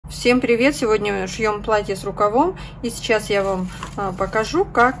Всем привет! Сегодня шьем платье с рукавом, и сейчас я вам покажу,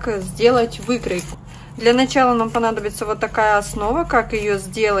 как сделать выкройку. Для начала нам понадобится вот такая основа. Как ее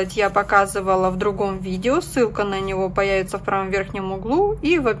сделать, я показывала в другом видео, ссылка на него появится в правом верхнем углу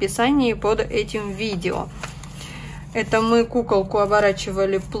и в описании под этим видео. Это мы куколку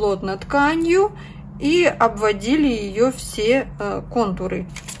оборачивали плотно тканью и обводили ее все контуры.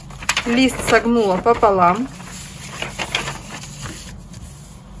 Лист согнула пополам.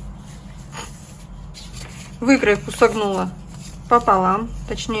 Выкройку согнула пополам,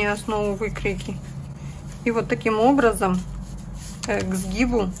 точнее основу выкройки. И вот таким образом к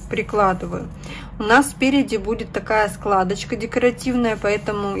сгибу прикладываю. У нас спереди будет такая складочка декоративная,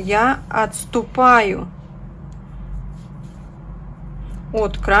 поэтому я отступаю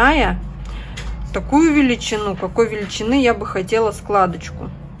от края такую величину, какой величины я бы хотела складочку.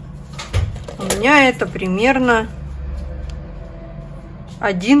 У меня это примерно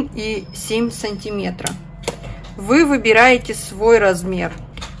 1,7 сантиметра. Вы выбираете свой размер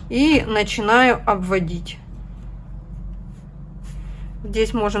и начинаю обводить.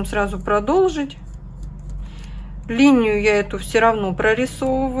 Здесь можем сразу продолжить. Линию я эту все равно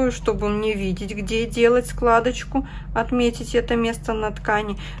прорисовываю, чтобы мне видеть, где делать складочку, отметить это место на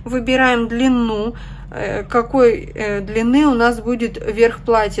ткани. Выбираем длину, какой длины у нас будет верх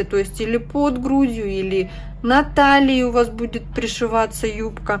платья, то есть или под грудью, или на талии у вас будет пришиваться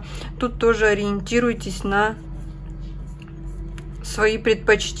юбка. Тут тоже ориентируйтесь на свои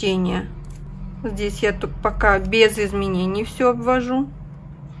предпочтения. Здесь я тут пока без изменений все обвожу.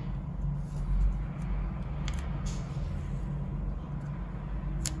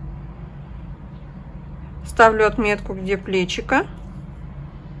 Ставлю отметку, где плечико.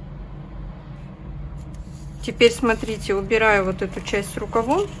 Теперь смотрите, убираю вот эту часть с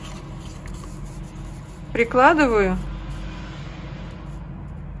рукавом, прикладываю,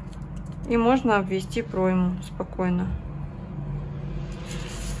 и можно обвести пройму спокойно.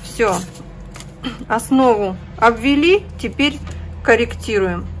 Все, основу обвели, теперь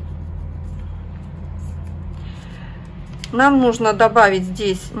корректируем. Нам нужно добавить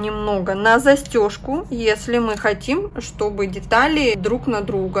здесь немного на застежку, если мы хотим, чтобы детали друг на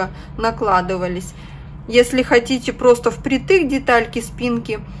друга накладывались. Если хотите просто впритык детальки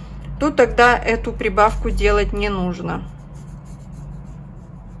спинки, то тогда эту прибавку делать не нужно.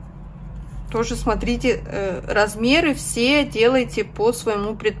 Тоже смотрите, размеры все делайте по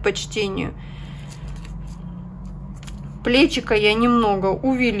своему предпочтению. Плечико я немного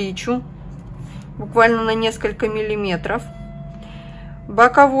увеличу, буквально на несколько миллиметров.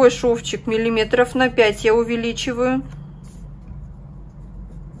 Боковой шовчик миллиметров на 5 я увеличиваю.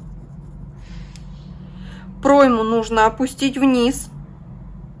 Пройму нужно опустить вниз.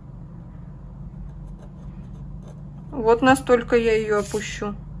 Вот настолько я ее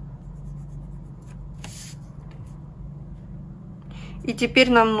опущу. И теперь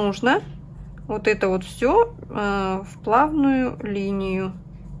нам нужно вот это вот все в плавную линию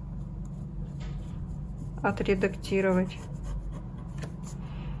отредактировать.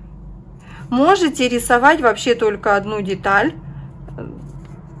 Можете рисовать вообще только одну деталь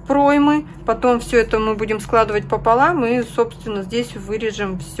проймы, потом все это мы будем складывать пополам и, собственно, здесь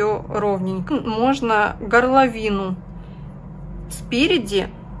вырежем все ровненько. Можно горловину спереди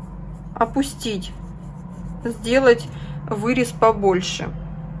опустить, сделать вырез побольше.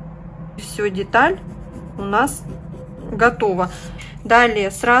 Все, деталь у нас готова.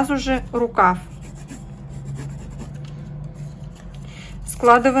 Далее сразу же рукав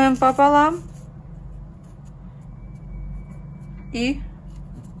складываем пополам и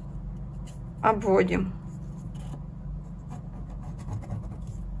обводим.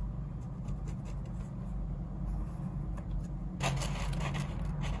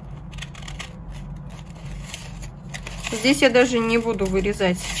 Здесь я даже не буду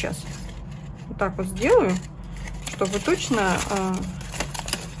вырезать сейчас. Вот так вот сделаю, чтобы точно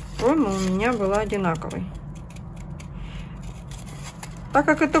пройма у меня была одинаковой. Так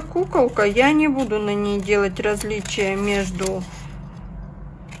как это куколка, я не буду на ней делать различия между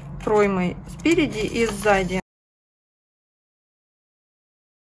проймой спереди и сзади.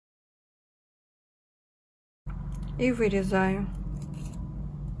 И вырезаю.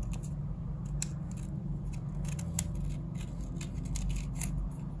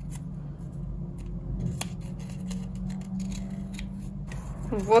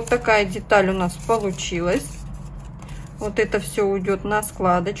 Вот такая деталь у нас получилась. Вот это все уйдет на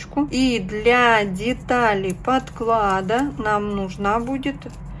складочку. И для детали подклада нам нужна будет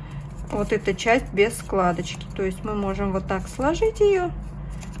вот эта часть без складочки. То есть мы можем вот так сложить ее.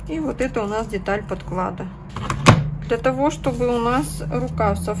 И вот это у нас деталь подклада. Для того, чтобы у нас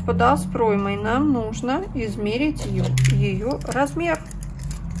рукав совпадал с проймой, нам нужно измерить ее размер.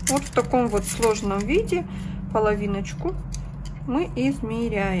 Вот в таком вот сложном виде половиночку мы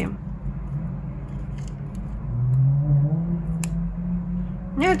измеряем.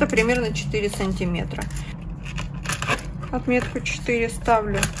 У меня это примерно 4 сантиметра. Отметку 4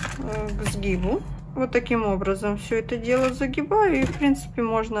 ставлю к сгибу. Вот таким образом все это дело загибаю. И в принципе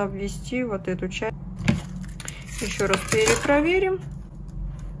можно обвести вот эту часть. Еще раз перепроверим,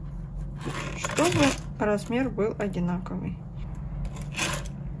 чтобы размер был одинаковый.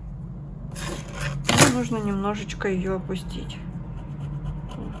 Мне нужно немножечко ее опустить.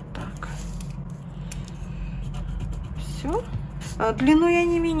 Вот так. Все. Длину я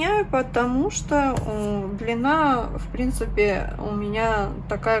не меняю, потому что длина, в принципе, у меня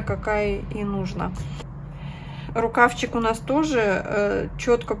такая, какая и нужна. Рукавчик у нас тоже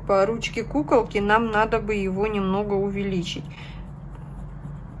четко по ручке куколки, нам надо бы его немного увеличить.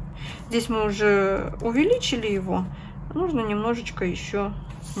 Здесь мы уже увеличили его, нужно немножечко еще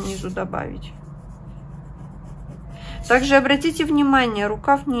снизу добавить. Также обратите внимание,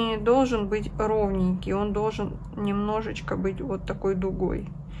 рукав не должен быть ровненький, он должен немножечко быть вот такой дугой.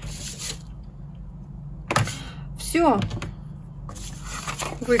 Все,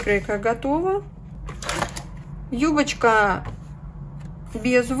 выкройка готова. Юбочка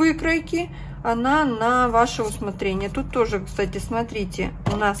без выкройки, она на ваше усмотрение. Тут тоже, кстати, смотрите,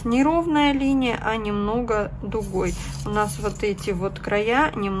 у нас не ровная линия, а немного дугой. У нас вот эти вот края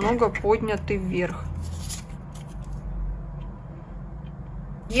немного подняты вверх.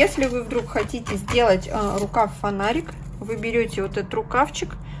 Если вы вдруг хотите сделать рукав-фонарик, вы берете вот этот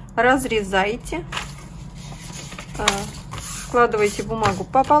рукавчик, разрезаете, складываете бумагу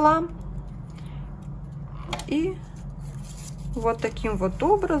пополам и вот таким вот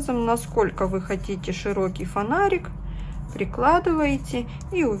образом, насколько вы хотите широкий фонарик, прикладываете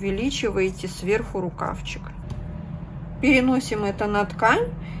и увеличиваете сверху рукавчик. Переносим это на ткань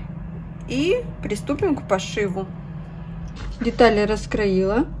и приступим к пошиву. Детали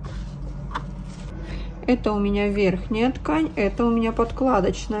раскроила. Это у меня верхняя ткань, это у меня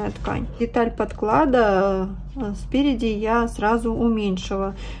подкладочная ткань. Деталь подклада спереди я сразу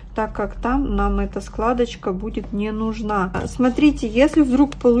уменьшила, так как там нам эта складочка будет не нужна. Смотрите, если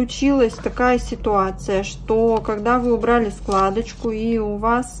вдруг получилась такая ситуация, что когда вы убрали складочку и у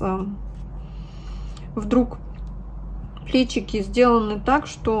вас вдруг плечики сделаны так,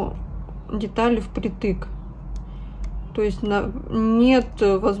 что детали впритык, то есть нет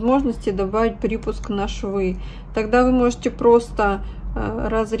возможности добавить припуск на швы, тогда вы можете просто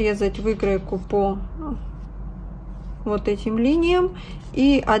разрезать выкройку по вот этим линиям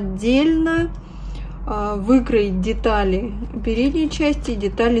и отдельно выкроить детали передней части и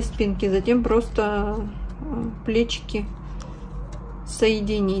детали спинки, затем просто плечики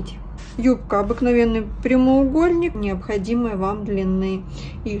соединить. Юбка обыкновенный прямоугольник необходимой вам длины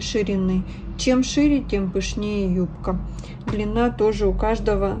и ширины. Чем шире, тем пышнее юбка. Длина тоже у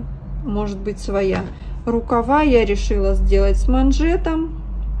каждого может быть своя. Рукава я решила сделать с манжетом.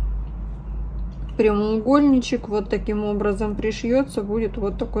 Прямоугольничек вот таким образом пришьется, будет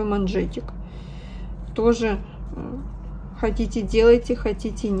вот такой манжетик. Тоже хотите делайте,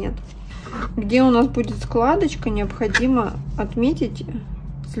 хотите нет. Где у нас будет складочка, необходимо отметить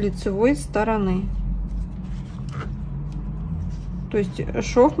с лицевой стороны. То есть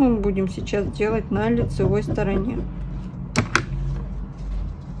шов мы будем сейчас делать на лицевой стороне.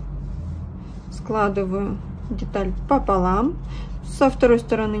 Складываю деталь пополам. Со второй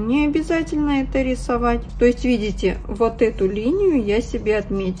стороны не обязательно это рисовать. То есть видите, вот эту линию я себе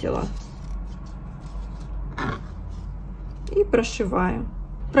отметила. И прошиваю.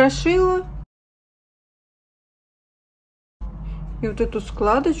 Прошила. И вот эту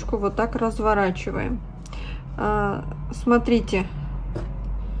складочку вот так разворачиваем. Смотрите,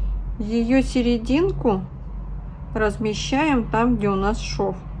 ее серединку размещаем там, где у нас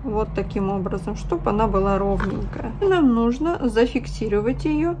шов. Вот таким образом, чтобы она была ровненькая. И нам нужно зафиксировать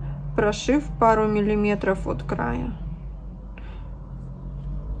ее, прошив пару миллиметров от края.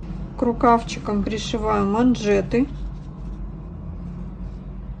 К рукавчикам пришиваю манжеты.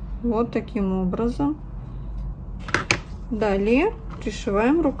 Вот таким образом. Далее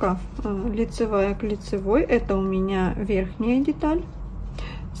пришиваем рукав. Лицевая к лицевой. Это у меня верхняя деталь.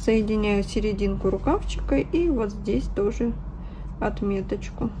 Соединяю серединку рукавчика и вот здесь тоже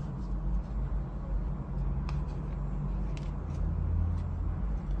отметочку.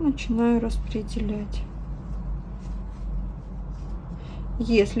 Начинаю распределять.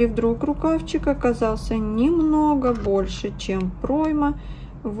 Если вдруг рукавчик оказался немного больше, чем пройма,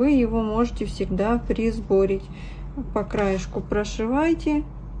 вы его можете всегда присборить. по краешку прошивайте,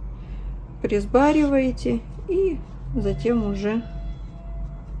 присбариваете и затем уже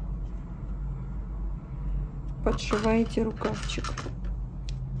подшиваете рукавчик.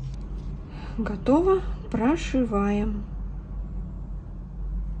 Готово, прошиваем.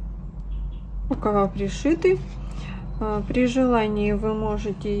 Рукава пришиты. При желании вы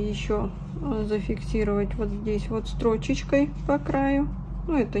можете еще зафиксировать вот здесь вот строчечкой по краю,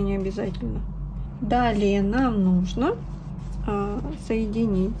 но это не обязательно. Далее нам нужно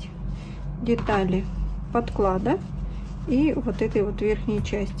соединить детали подклада и вот этой вот верхней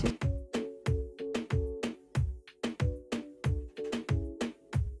части.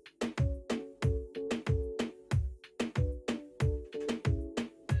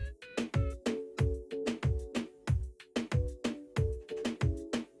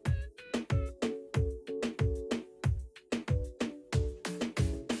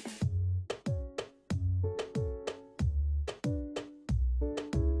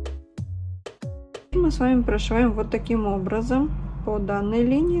 Мы с вами прошиваем вот таким образом по данной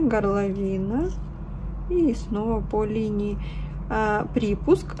линии горловина и снова по линии.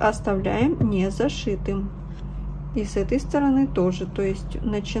 Припуск оставляем не зашитым, и с этой стороны тоже, то есть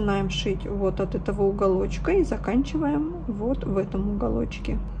начинаем шить вот от этого уголочка и заканчиваем вот в этом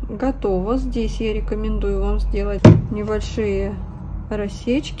уголочке. Готово. Здесь я рекомендую вам сделать небольшие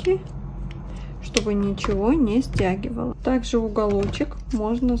рассечки, чтобы ничего не стягивало. Также уголочек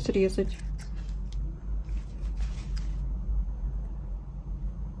можно срезать.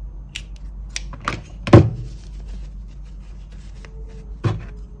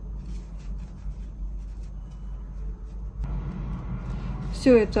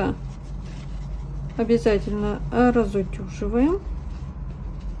 Все это обязательно разутюживаем.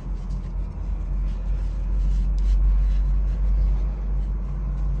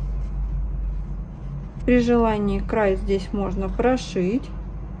 При желании край здесь можно прошить.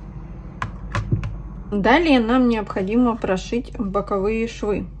 Далее нам необходимо прошить боковые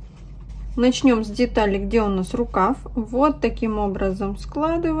швы. Начнем с детали, где у нас рукав. Вот таким образом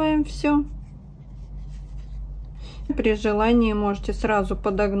складываем все. При желании можете сразу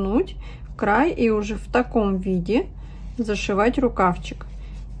подогнуть край и уже в таком виде зашивать рукавчик.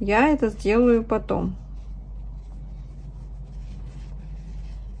 Я это сделаю потом.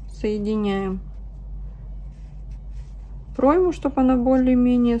 Соединяем пройму, чтобы она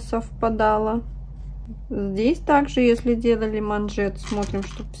более-менее совпадала. Здесь также, если делали манжет, смотрим,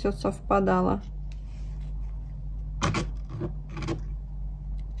 чтобы все совпадало.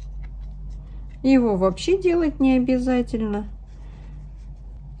 Его вообще делать не обязательно.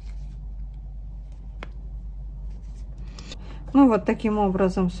 Ну вот таким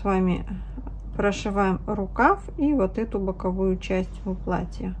образом с вами прошиваем рукав и вот эту боковую часть у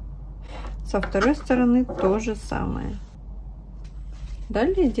платья. Со второй стороны то же самое.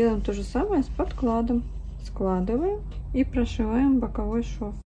 Далее делаем то же самое с подкладом. Складываем и прошиваем боковой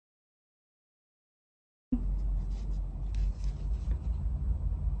шов.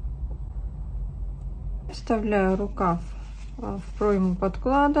 Вставляю рукав в пройму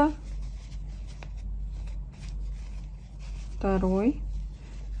подклада, второй.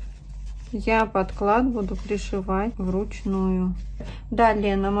 Я подклад буду пришивать вручную.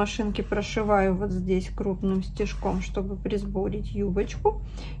 Далее на машинке прошиваю вот здесь крупным стежком, чтобы присборить юбочку,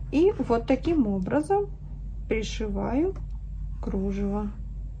 и вот таким образом пришиваю кружево.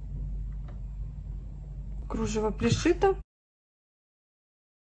 Кружево пришито,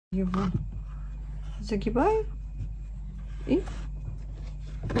 его загибаю и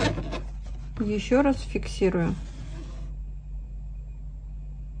еще раз фиксирую.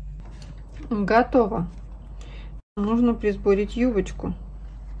 Готово. Нужно присборить юбочку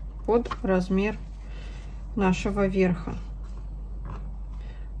под размер нашего верха.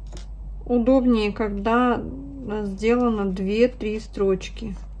 Удобнее, когда сделано 2-3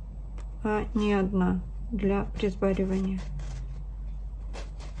 строчки, а не одна для присборивания.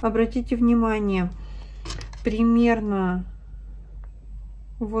 Обратите внимание, примерно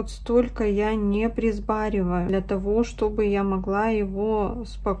вот столько я не присбариваю, для того, чтобы я могла его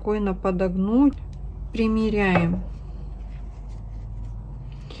спокойно подогнуть. Примеряем.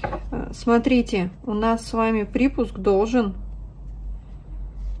 Смотрите, у нас с вами припуск должен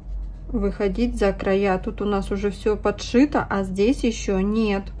выходить за края. Тут у нас уже все подшито, а здесь еще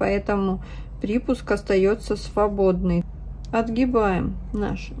нет, поэтому припуск остается свободный. Отгибаем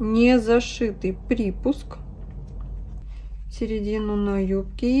наш незашитый припуск. Середину на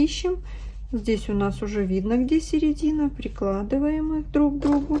юбке ищем. Здесь у нас уже видно, где середина. Прикладываем их друг к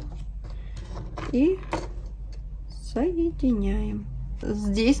другу и соединяем.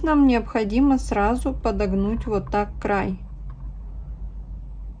 здесь нам необходимо сразу подогнуть вот так край.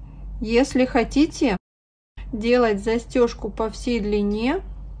 Если хотите делать застежку по всей длине,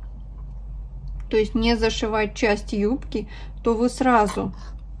 то есть не зашивать часть юбки, то вы сразу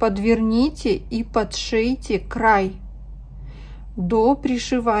подверните и подшейте край до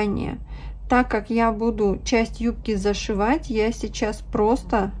пришивания. Так как я буду часть юбки зашивать, я сейчас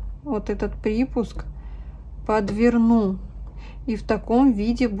просто вот этот припуск подверну и в таком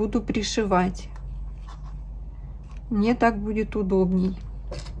виде буду пришивать. Мне так будет удобней.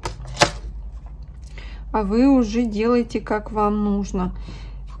 А вы уже делайте как вам нужно.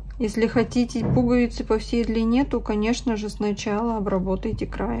 Если хотите пуговицы по всей длине, то, конечно же, сначала обработайте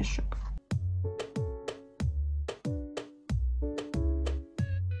краешек.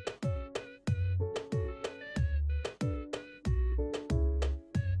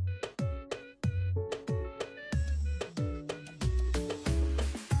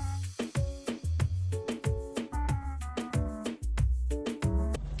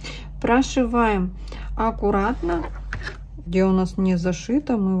 Прошиваем аккуратно. Где у нас не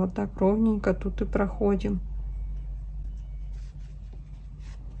зашито, мы вот так ровненько тут и проходим.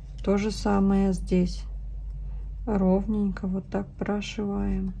 То же самое здесь. Ровненько вот так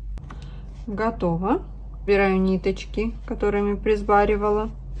прошиваем. Готово. Убираю ниточки, которыми присбаривала.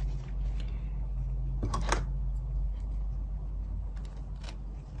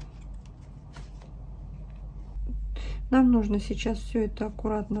 Нам нужно сейчас все это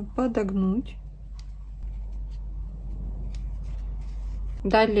аккуратно подогнуть.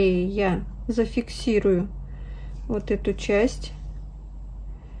 Далее я зафиксирую вот эту часть,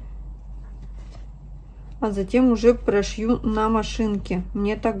 а затем уже прошью на машинке.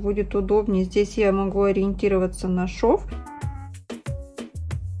 Мне так будет удобнее. Здесь я могу ориентироваться на шов.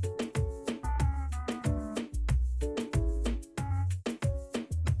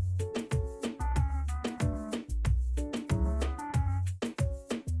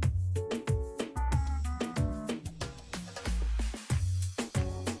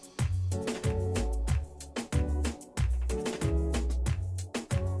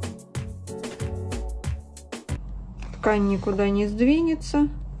 Ткань никуда не сдвинется,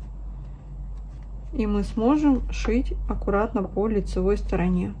 и мы сможем шить аккуратно по лицевой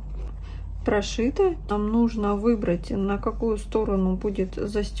стороне. Прошито. Нам нужно выбрать, на какую сторону будет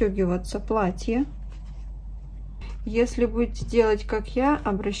застегиваться платье. Если будете делать как я,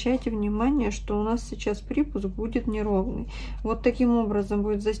 обращайте внимание, что у нас сейчас припуск будет неровный. Вот таким образом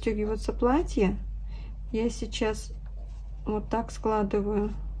будет застегиваться платье. Я сейчас вот так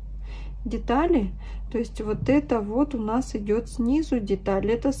складываю детали, то есть вот это вот у нас идет снизу деталь,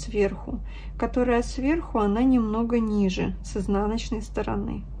 это сверху, которая сверху, она немного ниже с изнаночной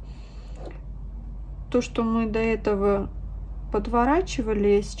стороны. То, что мы до этого подворачивали,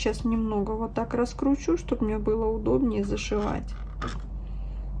 я сейчас немного вот так раскручу, чтобы мне было удобнее зашивать.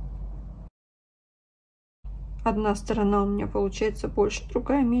 Одна сторона у меня получается больше,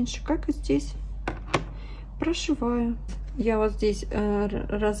 другая меньше, как и здесь. Прошиваю. Я вот здесь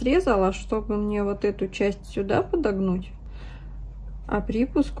разрезала, чтобы мне вот эту часть сюда подогнуть, а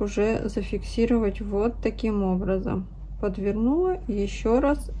припуск уже зафиксировать вот таким образом. Подвернула еще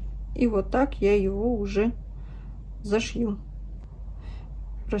раз, и вот так я его уже зашью.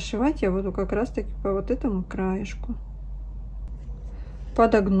 Прошивать я буду как раз таки по вот этому краешку.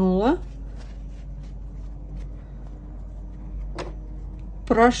 Подогнула,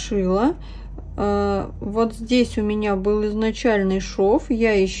 прошила. Вот здесь у меня был изначальный шов,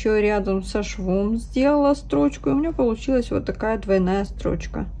 я еще рядом со швом сделала строчку, и у меня получилась вот такая двойная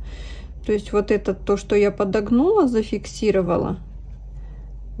строчка. То есть вот это то, что я подогнула, зафиксировала,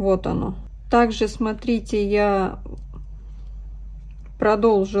 вот оно. Также смотрите, я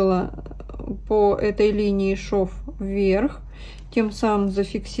продолжила по этой линии шов вверх, тем самым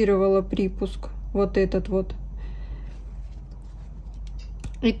зафиксировала припуск, вот этот вот.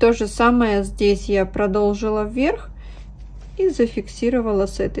 И то же самое здесь я продолжила вверх и зафиксировала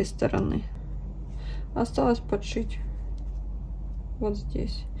с этой стороны. Осталось подшить вот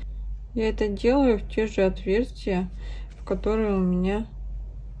здесь. Я это делаю в те же отверстия, в которые у меня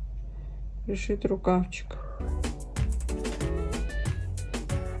пришит рукавчик.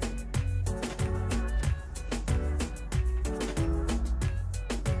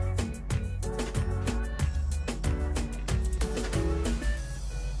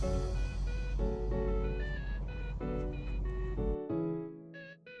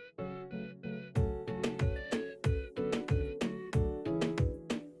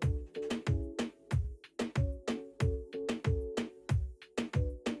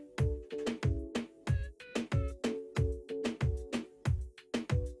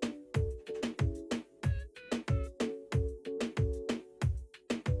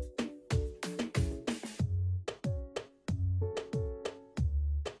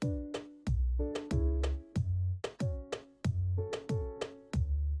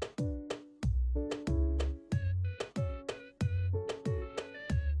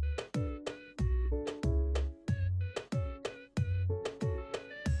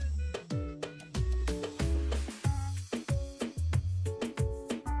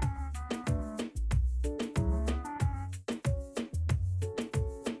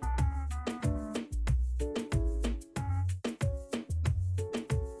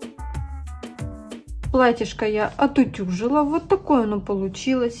 Платьишко я отутюжила. Вот такое оно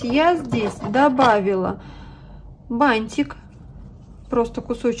получилось. Я здесь добавила бантик. Просто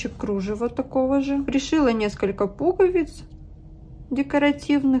кусочек кружева такого же. Пришила несколько пуговиц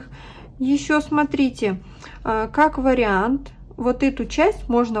декоративных. Еще смотрите, как вариант, вот эту часть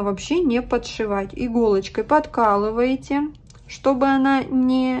можно вообще не подшивать. Иголочкой подкалываете, чтобы она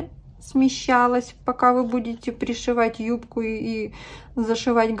не смещалась, пока вы будете пришивать юбку и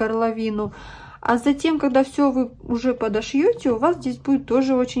зашивать горловину. А затем, когда все вы уже подошьете, у вас здесь будет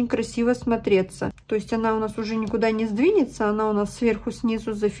тоже очень красиво смотреться. То есть она у нас уже никуда не сдвинется, она у нас сверху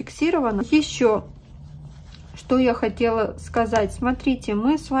снизу зафиксирована. Еще что я хотела сказать. Смотрите,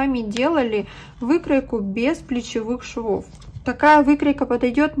 мы с вами делали выкройку без плечевых швов. Такая выкройка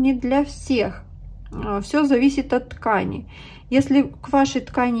подойдет не для всех. Все зависит от ткани. Если к вашей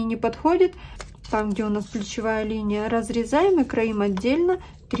ткани не подходит, там, где у нас плечевая линия, разрезаем и кроим отдельно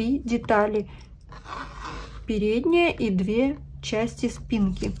 3 детали. Передняя и 2 части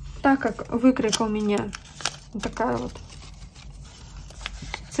спинки. Так как выкройка у меня вот такая вот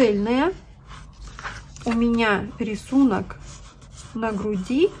цельная, у меня рисунок на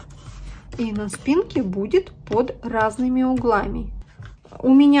груди и на спинке будет под разными углами.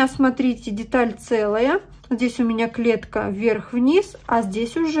 У меня, смотрите, деталь целая. Здесь у меня клетка вверх-вниз, а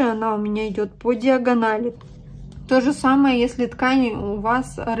здесь уже она у меня идет по диагонали. То же самое, если ткань у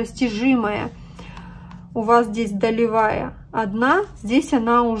вас растяжимая. У вас здесь долевая одна, здесь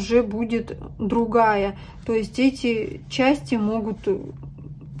она уже будет другая. То есть эти части могут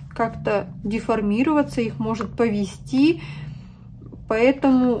как-то деформироваться, их может повести.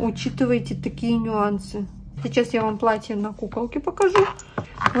 Поэтому учитывайте такие нюансы. Сейчас я вам платье на куколке покажу.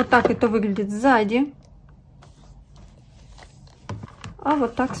 Вот так это выглядит сзади. А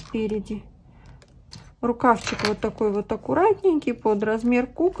вот так спереди. Рукавчик вот такой вот аккуратненький, под размер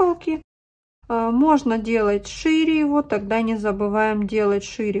куколки. Можно делать шире его, тогда не забываем делать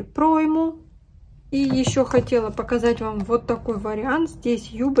шире пройму. И еще хотела показать вам вот такой вариант.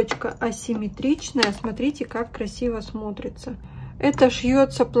 Здесь юбочка асимметричная. Смотрите, как красиво смотрится. Это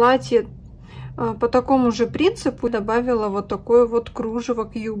шьется платье по такому же принципу. Добавила вот такое вот кружево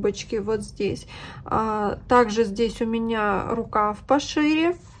к юбочке вот здесь. Также здесь у меня рукав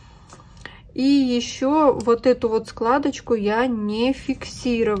пошире. И еще вот эту вот складочку я не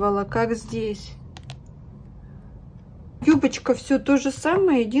фиксировала, как здесь. Юбочка все то же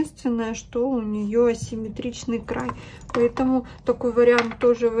самое, единственное, что у нее асимметричный край. Поэтому такой вариант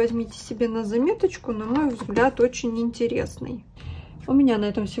тоже возьмите себе на заметочку, на мой взгляд, очень интересный. У меня на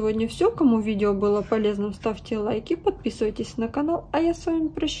этом сегодня все. Кому видео было полезным, ставьте лайки, подписывайтесь на канал. А я с вами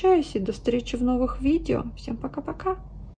прощаюсь и до встречи в новых видео. Всем пока-пока!